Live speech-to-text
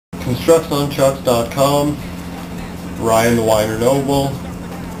ConstructOnChucks.com, Ryaan the Winer Noble,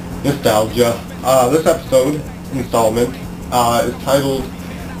 Nostalgia. This episode, installment, is titled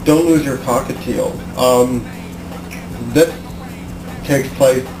Don't Lose Your Cockatiel. This takes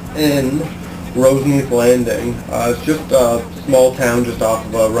place in Roseneath Landing. It's just a small town just off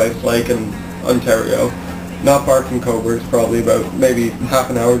of Rice Lake in Ontario. Not far from Cobourg, it's probably about maybe half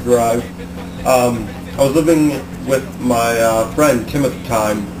an hour drive. I was living with my friend Tim at the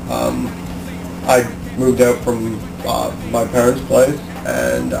time. I moved out from my parents' place,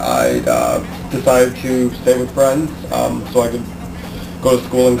 and I decided to stay with friends so I could go to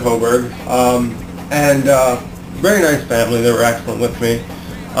school in Cobourg. Very nice family. They were excellent with me.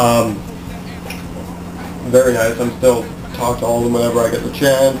 Very nice. I'm still talk to all of them whenever I get the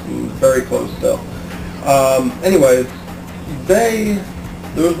chance, and very close still. Anyways, there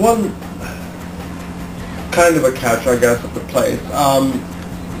was one kind of a catch, I guess, at the place.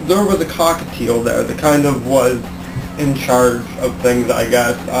 There was a cockatiel there that kind of was in charge of things, I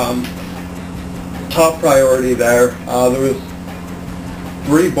guess. Top priority there. There was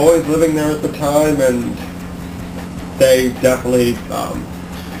 3 boys living there at the time, and they definitely,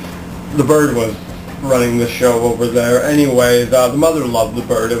 the bird was running the show over there. Anyways, the mother loved the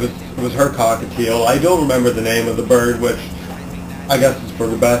bird. It was her cockatiel. I don't remember the name of the bird, which I guess is for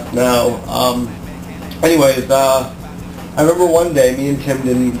the best now. Anyways, I remember one day me and Tim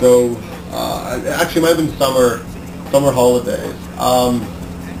didn't go, actually it might have been summer holidays,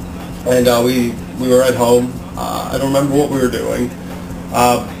 and we were at home. I don't remember what we were doing,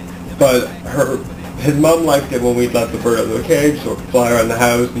 but his mom liked it when we'd let the bird out of the cage so it could fly around the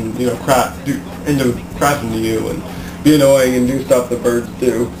house and, you know, crash into you and be annoying and do stuff that birds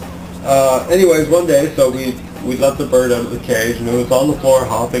do. Anyways, one day, so we let the bird out of the cage, and it was on the floor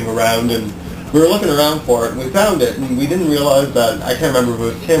hopping around, and we were looking around for it, and we found it, and we didn't realize that, I can't remember if it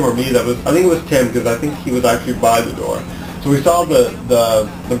was Tim or me I think it was Tim, because I think he was actually by the door. So we saw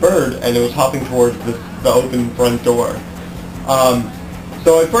the bird, and it was hopping towards the open front door.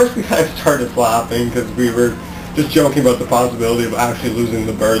 So at first we kind of started laughing, because we were just joking about the possibility of actually losing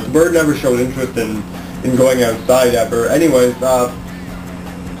the bird. The bird never showed interest in going outside ever. Anyways,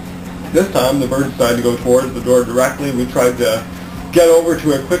 this time the bird decided to go towards the door directly. We tried to get over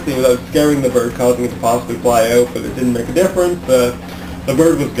to it quickly without scaring the bird, causing it to possibly fly out, but it didn't make a difference. The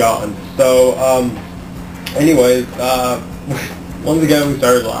bird was gone. So, anyways, once again we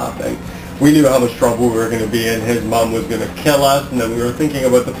started laughing. We knew how much trouble we were going to be in. His mom was going to kill us, and then we were thinking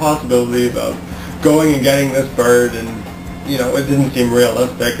about the possibilities of going and getting this bird, and, you know, it didn't seem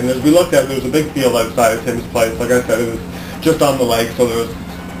realistic. And as we looked at it, there was a big field outside of Tim's place. Like I said, it was just on the lake, so there was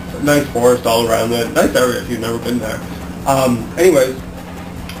a nice forest all around it. Nice area if you've never been there. Anyways,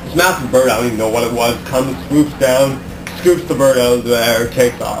 this massive bird, I don't even know what it was, comes, swoops down, scoops the bird out of the air,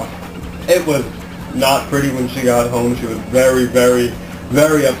 takes off. It was not pretty when she got home. She was very, very,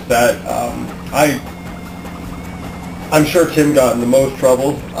 very upset. I'm sure Tim got in the most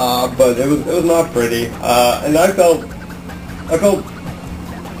trouble, but it was not pretty. And I felt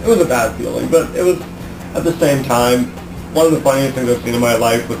it was a bad feeling, but it was, at the same time, one of the funniest things I've seen in my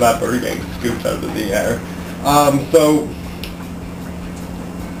life was that bird getting scooped out of the air. So,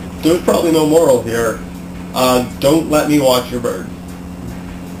 there's probably no moral here. Don't let me watch your bird.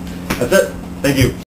 That's it. Thank you.